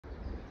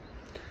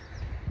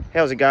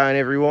How's it going,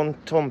 everyone?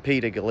 Tom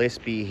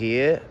Gillespie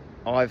here.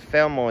 I've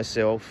found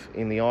myself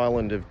in the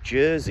island of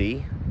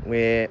Jersey,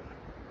 where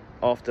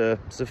after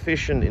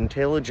sufficient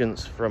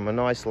intelligence from a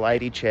nice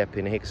lady chap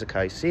in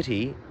Hexacay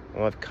City,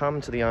 I've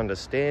come to the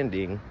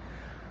understanding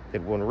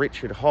that one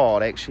Richard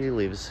Hott actually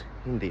lives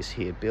in this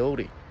here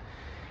building.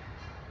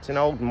 It's an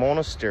old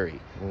monastery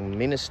or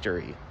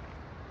ministry,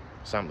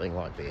 something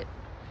like that.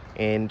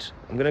 And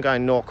I'm going to go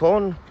knock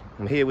on.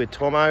 I'm here with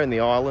Tomo in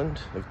the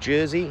island of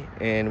Jersey,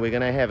 and we're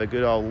going to have a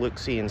good old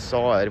look-see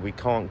inside. We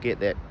can't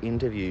get that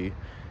interview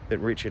that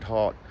Richard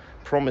Hott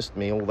promised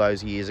me all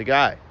those years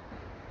ago.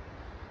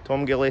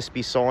 Tom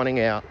Gillespie signing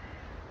out.